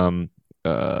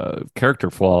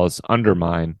 character flaws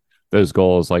undermine those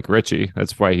goals, like Richie.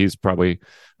 That's why he's probably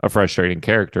a frustrating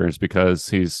character, is because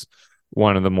he's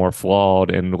one of the more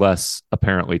flawed and less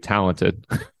apparently talented.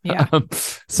 Yeah.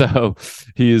 So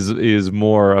he is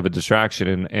more of a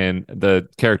distraction, and the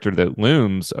character that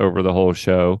looms over the whole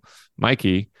show,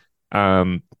 Mikey,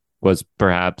 was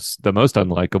perhaps the most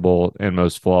unlikable and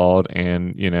most flawed,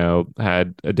 and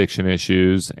had addiction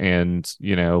issues, and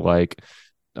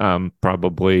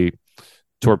probably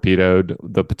torpedoed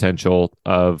the potential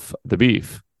of the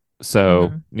beef.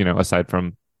 So aside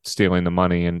from stealing the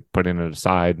money and putting it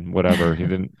aside, whatever, he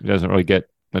doesn't really get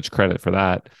much credit for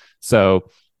that. So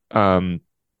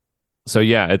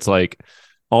yeah, it's like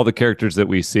all the characters that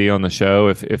we see on the show,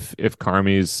 if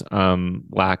Carmi's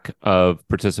lack of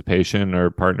participation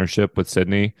or partnership with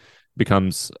Sydney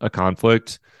becomes a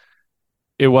conflict,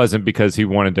 it wasn't because he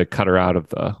wanted to cut her out of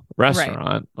the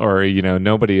restaurant, or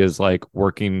nobody is like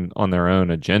working on their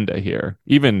own agenda here.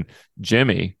 Even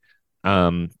Jimmy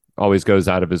always goes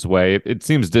out of his way. It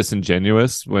seems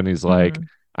disingenuous when he's like,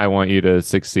 I want you to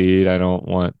succeed, I don't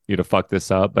want you to fuck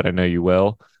this up, but I know you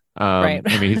will. I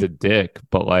mean, he's a dick,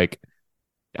 but like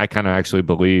I kind of actually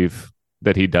believe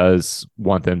that he does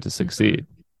want them to succeed.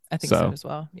 I think so as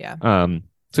well. Yeah.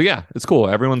 So yeah, it's cool.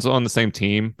 Everyone's on the same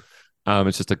team.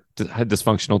 It's just a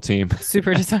dysfunctional team.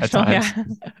 Super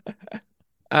dysfunctional.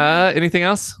 Yeah. Anything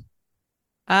else?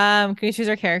 Can we choose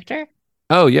our character?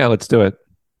 Oh yeah, let's do it.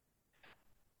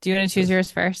 Do you want to choose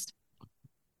yours first?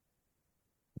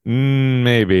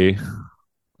 Maybe.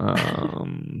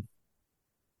 I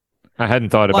hadn't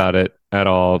thought about it at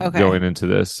all going into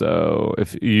this. So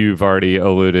if you've already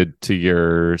alluded to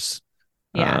yours,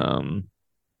 and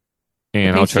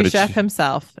I'll try to chef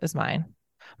himself is mine.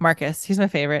 Marcus, he's my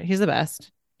favorite. He's the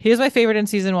best. He was my favorite in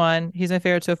season 1. He's my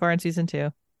favorite so far in season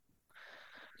 2.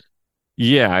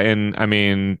 Yeah, and I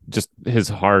mean, just his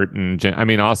heart and I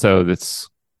mean, also that's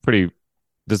pretty.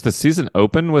 Does the season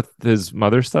open with his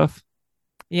mother stuff?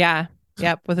 Yeah.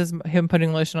 Yep. With him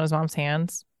putting lotion on his mom's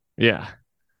hands. Yeah,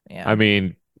 I Yeah.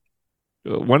 mean,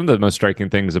 one of the most striking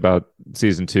things about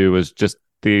season 2 was just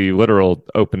the literal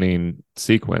opening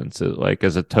sequence. It, like,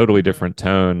 is a totally different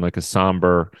tone, like a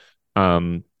somber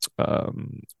um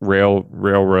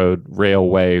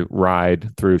railway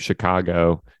ride through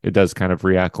Chicago. It does kind of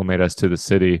reacclimate us to the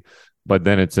city, but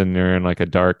then it's in there in like a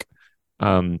dark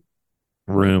um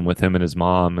room with him and his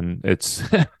mom, and it's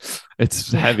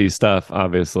it's Yeah. heavy stuff,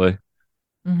 obviously.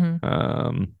 Hmm.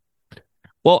 um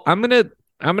well, I'm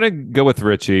gonna go with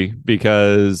Richie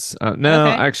because no,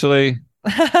 Okay. actually,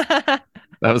 that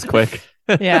was quick.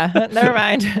 Yeah. Never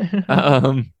mind.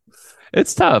 um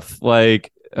it's tough.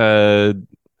 Like,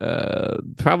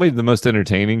 probably the most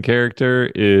entertaining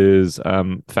character is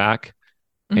Fack,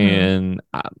 Hmm. and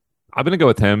I'm gonna go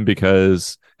with him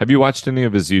because have you watched any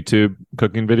of his YouTube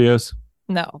cooking videos?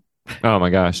 No. Oh my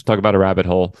gosh, talk about a rabbit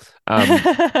hole.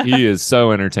 He is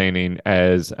so entertaining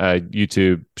as a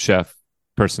YouTube chef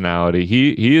personality.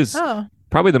 He is Oh.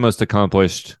 probably the most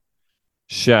accomplished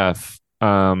chef,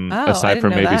 Oh, I aside didn't from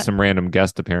know maybe that. some random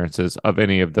guest appearances of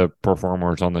any of the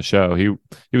performers on the show.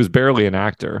 He was barely an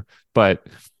actor, but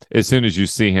as soon as you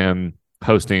see him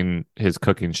hosting his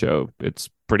cooking show, it's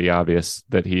pretty obvious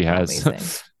that he Oh, has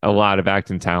amazing. a lot of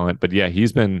acting talent. But yeah,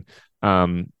 he's been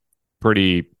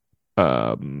pretty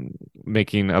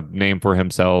making a name for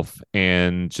himself,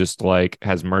 and just like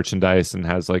has merchandise and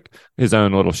has like his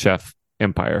own little chef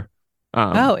empire.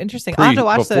 Oh, interesting. I'll have to Pre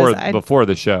watch those. before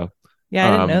the show. Yeah,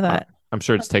 I didn't know that. I'm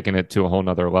sure it's taken it to a whole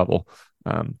nother level.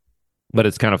 Um, but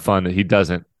it's kind of fun that he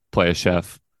doesn't play a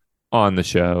chef on the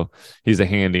show. He's a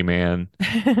handyman,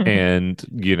 and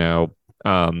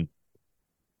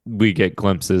we get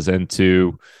glimpses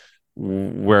into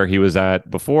where he was at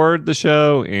before the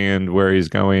show and where he's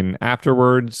going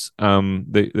afterwards.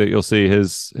 That you'll see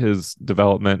his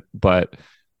development, but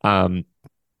um,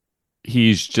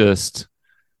 he's just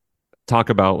talk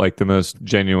about like the most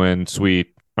genuine,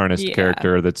 sweet, earnest Yeah.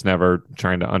 character that's never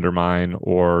trying to undermine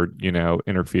or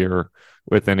interfere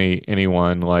with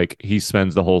anyone. Like, he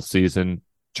spends the whole season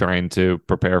trying to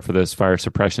prepare for this fire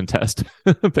suppression test,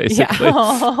 Yeah. basically.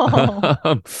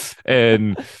 um,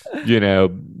 and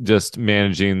just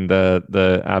managing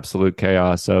the absolute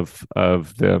chaos of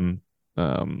them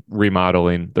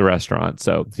remodeling the restaurant.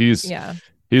 So Yeah.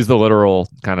 he's the literal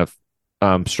kind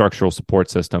of structural support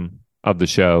system of the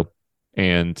show,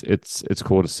 and it's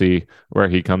cool to see where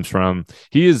he comes from.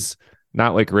 He is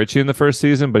not like Richie in the first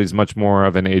season, but he's much more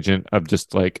of an agent of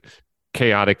just like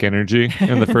chaotic energy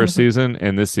in the first season,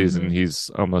 and this season Mhm. he's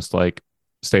almost like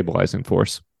stabilizing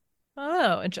force.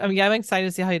 Oh, yeah, I'm excited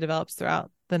to see how he develops throughout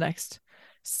the next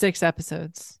 6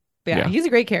 episodes. But yeah, Yeah. he's a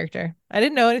great character. I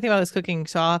didn't know anything about his cooking,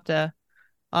 so I'll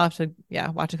have to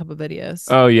watch a couple videos.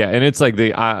 Oh yeah, and it's like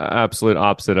the absolute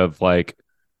opposite of like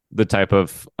the type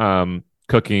of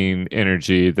cooking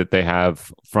energy that they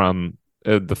have from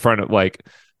the front of like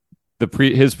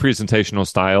his presentational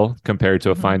style compared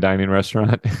to a fine Mhm. dining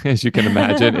restaurant, as you can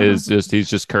imagine, is just he's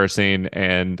just cursing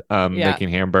and Yeah. making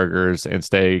hamburgers and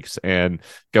steaks and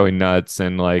going nuts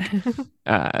and like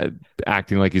uh,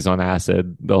 acting like he's on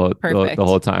acid the Perfect.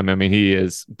 whole time. I mean, he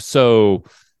is so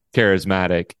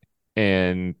charismatic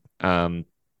and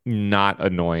not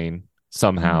annoying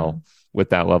somehow Mhm. with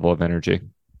that level of energy.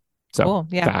 So, Cool.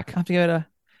 Yeah. Fack. I'll have to give it a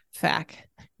fact.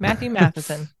 Matthew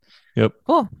Matheson. Yep.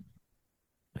 Cool.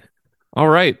 All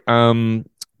right.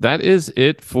 That is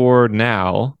it for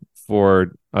now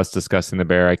for us discussing the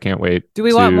bear. I can't wait. Do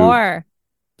we want more?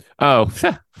 Oh,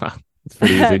 well, it's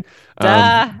pretty easy.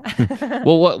 Duh.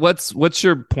 Well, what's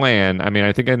your plan? I mean,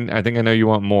 I know you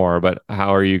want more, but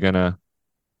how are you gonna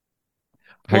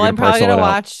Well, I'm probably parcel gonna it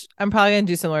out? watch. I'm probably gonna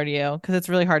do similar to you because it's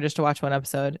really hard just to watch one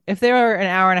episode. If they were an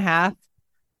hour and a half,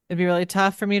 it'd be really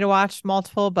tough for me to watch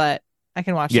multiple, but I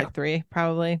can watch Yeah. like 3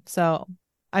 probably. So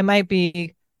I might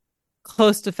be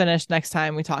close to finish next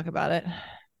time we talk about it.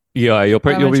 Yeah, you'll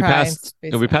I'm you'll gonna be try and past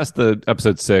space you'll be it out. past the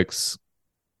episode 6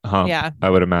 hump, Yeah. I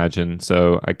would imagine.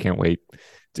 So I can't wait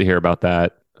to hear about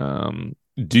that.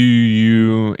 Do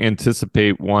you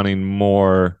anticipate wanting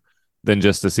more than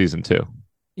just a season 2?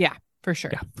 Yeah, for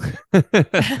sure.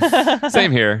 Yeah.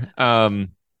 Same here.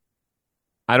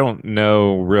 I don't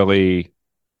know really.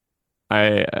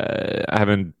 I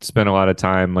haven't spent a lot of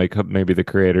time like maybe the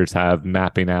creators have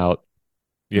mapping out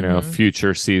Mhm.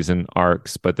 future season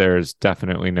arcs, but there's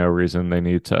definitely no reason they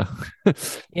need to.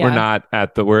 Yeah.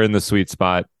 We're in the sweet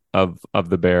spot of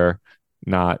the bear,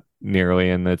 not nearly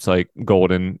in its like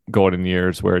golden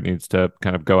years where it needs to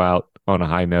kind of go out on a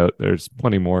high note. There's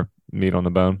plenty more meat on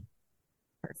the bone.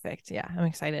 Perfect. Yeah, I'm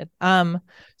excited.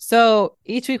 So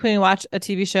each week when we watch a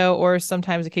TV show or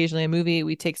sometimes occasionally a movie,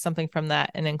 we take something from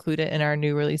that and include it in our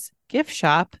new release gift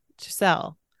shop to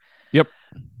sell. Yep.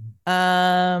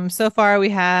 So far we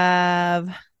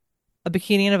have a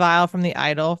bikini and a vial from The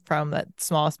Idol, from that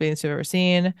smallest bathing suit I've ever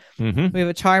seen. Mm-hmm. We have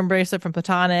a charm bracelet from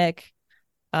Platonic,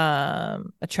 a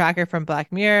tracker from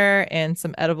Black Mirror, and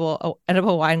some edible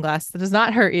wine glass that does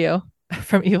not hurt you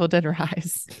from Evil Dead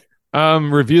Rise.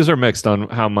 Reviews are mixed on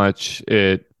how much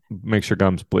it makes your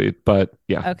gums bleed, but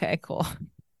yeah. Okay, cool.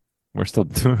 We're still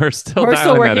We're still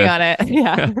working on it.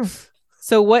 Yeah.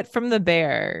 So what from the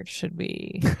bear should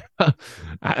we?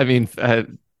 I mean,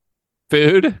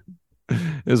 food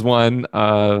is one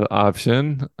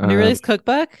option. New release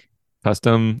cookbook?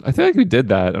 Custom. I feel like we did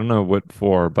that. I don't know what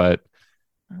for, but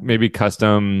maybe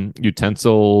custom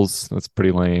utensils. That's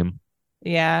pretty lame.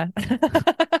 Yeah.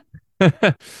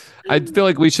 I feel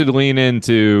like we should lean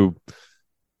into.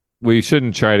 We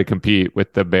shouldn't try to compete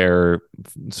with the Bear's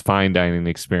fine dining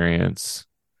experience.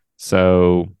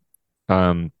 So,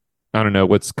 I don't know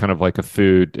what's kind of like a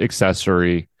food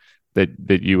accessory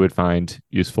that you would find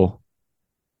useful.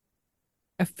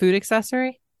 A food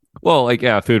accessory? Well, like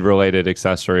yeah, food related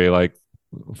accessory like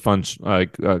fun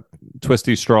like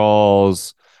twisty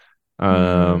straws,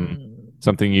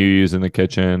 something you use in the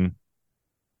kitchen.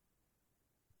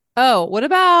 Oh, what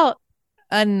about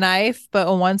a knife, but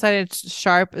on one side it's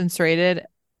sharp and serrated,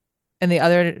 and the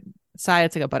other side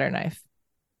it's like a butter knife.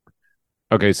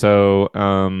 Okay, so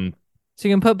So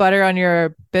you can put butter on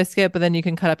your biscuit, but then you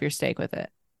can cut up your steak with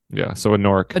it. yeah, so a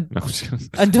nork. A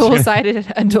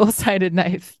dual-sided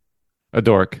knife. A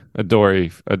dork, a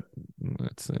dory,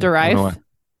 let's see. Derive?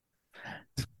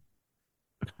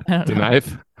 I don't The know.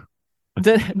 knife.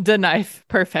 The knife.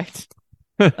 Perfect.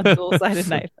 A dual-sided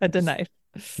knife. A knife.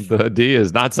 The D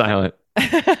is not silent.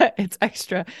 It's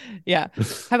extra. Yeah.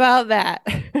 How about that?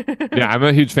 Yeah, I'm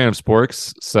a huge fan of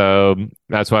sporks, so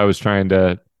that's why I was trying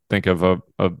to think of a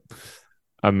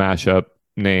mashup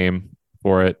name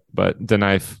for it. But the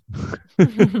knife,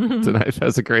 the knife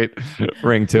has a great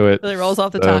ring to it. Really rolls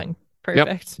off the tongue.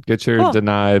 Perfect. Yep. Get your Cool.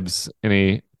 Denives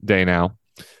any day now.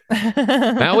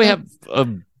 Now we have a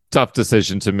tough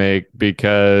decision to make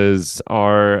because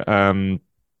our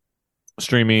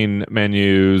streaming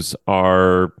menus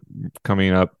are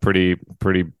coming up pretty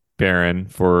barren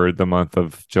for the month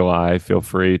of July. Feel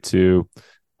free to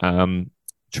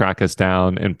track us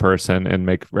down in person and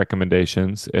make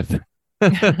recommendations if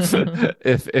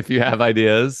if you have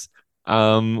ideas.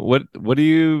 What do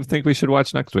you think we should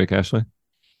watch next week, Ashley?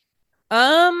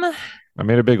 I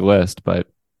made a big list, but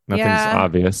nothing's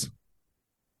obvious.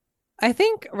 I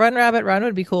think Run Rabbit Run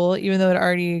would be cool, even though it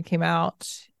already came out.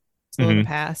 It's a little in the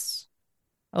past.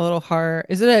 A little horror.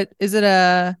 Is it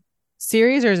a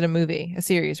series or is it a movie? A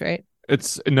series, right?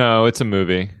 It's a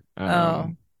movie. Yeah,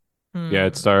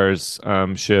 it stars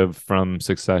Shiv from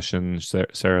Succession,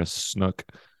 Sarah Snook.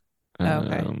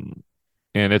 Okay.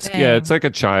 And it's like a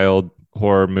child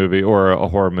horror movie or a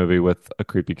horror movie with a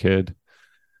creepy kid.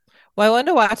 Well, I wanted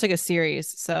to watch like a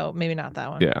series, so maybe not that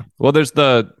one. Yeah. Well, there's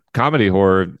the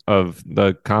horror of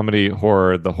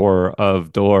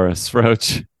Dolores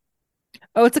Roach.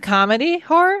 Oh, it's a comedy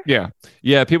horror? Yeah.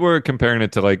 Yeah. People were comparing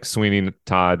it to like Sweeney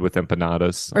Todd with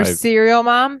empanadas. Or Serial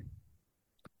Mom?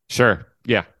 Sure.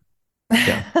 Yeah.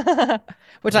 Yeah.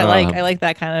 Which I like. I like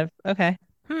that kind of. Okay.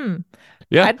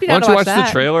 Yeah. I'd be Why down don't to you watch watch that.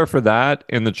 the trailer for that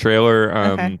and the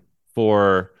trailer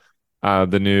for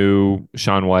the new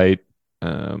Shaun White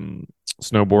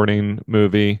snowboarding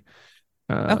movie.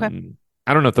 Okay.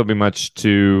 I don't know if there'll be much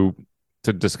to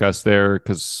discuss there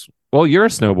because, well, you're a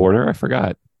snowboarder. I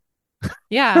forgot.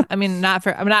 Yeah, I mean,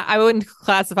 I wouldn't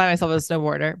classify myself as a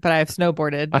snowboarder, but I've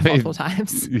snowboarded multiple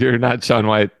times. You're not Shaun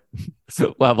White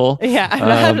level. Yeah, I'm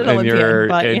not an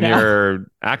Olympian,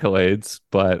 your accolades,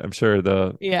 but I'm sure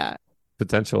the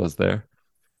potential is there.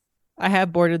 I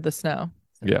have boarded the snow.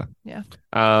 So, yeah.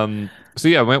 So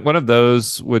yeah, one of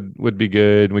those would be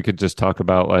good. We could just talk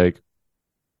about like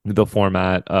the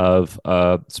format of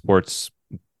a sports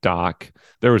doc.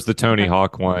 There was the Tony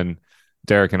Hawk one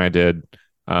Derek and I did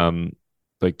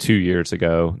like 2 years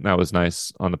ago. That was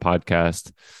nice on the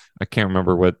podcast. I can't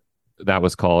remember what that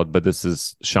was called, but this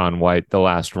is Shaun White, The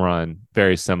Last Run.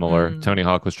 Very similar. Tony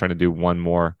Hawk was trying to do one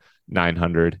more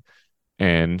 900,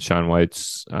 and Shaun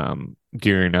White's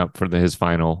gearing up for his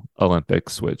final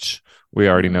Olympics, which we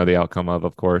already know the outcome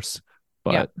of course.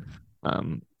 But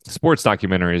sports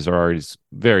documentaries are always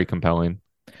very compelling.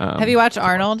 Have you watched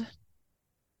Arnold?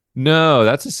 No,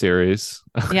 that's a series.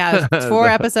 Yeah, it's 4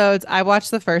 episodes. I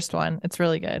watched the first one. It's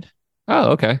really good.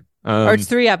 Oh, okay. Or it's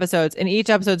 3 episodes, and each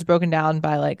episode's broken down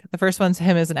by like the first one's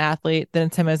him as an athlete, then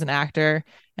it's him as an actor,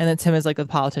 and then it's him as like a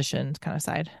politician kind of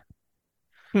side.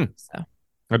 So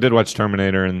I did watch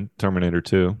Terminator and Terminator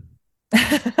 2.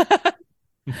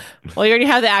 well, you already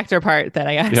have the actor part then,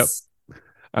 I guess.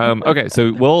 Okay,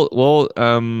 so we'll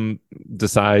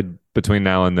decide between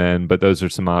now and then, but those are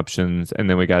some options, and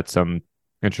then we got some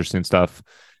interesting stuff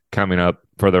coming up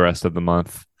for the rest of the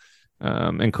month,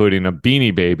 including a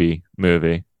Beanie Baby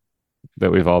movie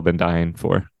that we've all been dying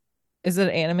for. Is it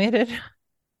animated?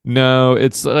 No,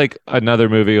 it's like another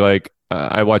movie. Like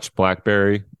I watched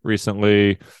Blackberry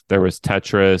recently. There was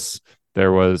Tetris.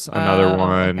 There was another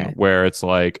one okay. where it's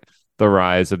like the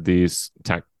rise of these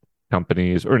tech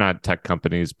companies, or not tech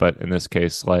companies, but in this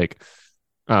case, like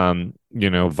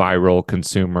viral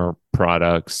consumer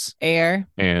products. Air.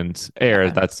 Yeah.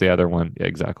 That's the other one. Yeah,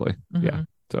 exactly. Mm-hmm. Yeah.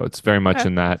 So it's very much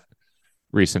in that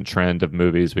recent trend of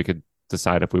movies. We could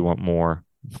decide if we want more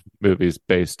movies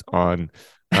based on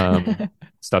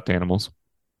stuffed animals.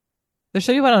 There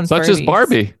should be one on such as Furbies.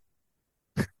 Barbie.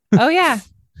 Oh yeah.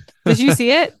 Did you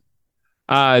see it?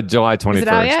 July 21st is it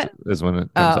out yet? Is when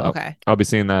it comes out. Okay. I'll be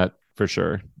seeing that for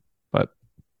sure.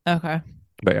 Okay.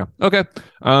 But yeah. Okay.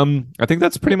 I think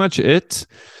that's pretty much it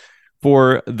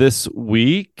for this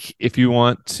week. If you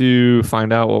want to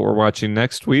find out what we're watching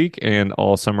next week and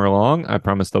all summer long, I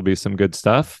promise there'll be some good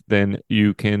stuff. Then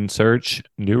you can search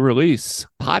New Release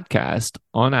Podcast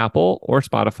on Apple or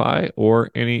Spotify or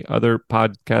any other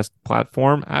podcast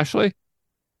platform. Ashley?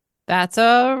 That's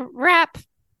a wrap.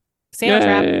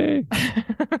 Sandwich Yay.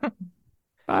 wrap.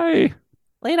 Bye.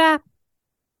 Later.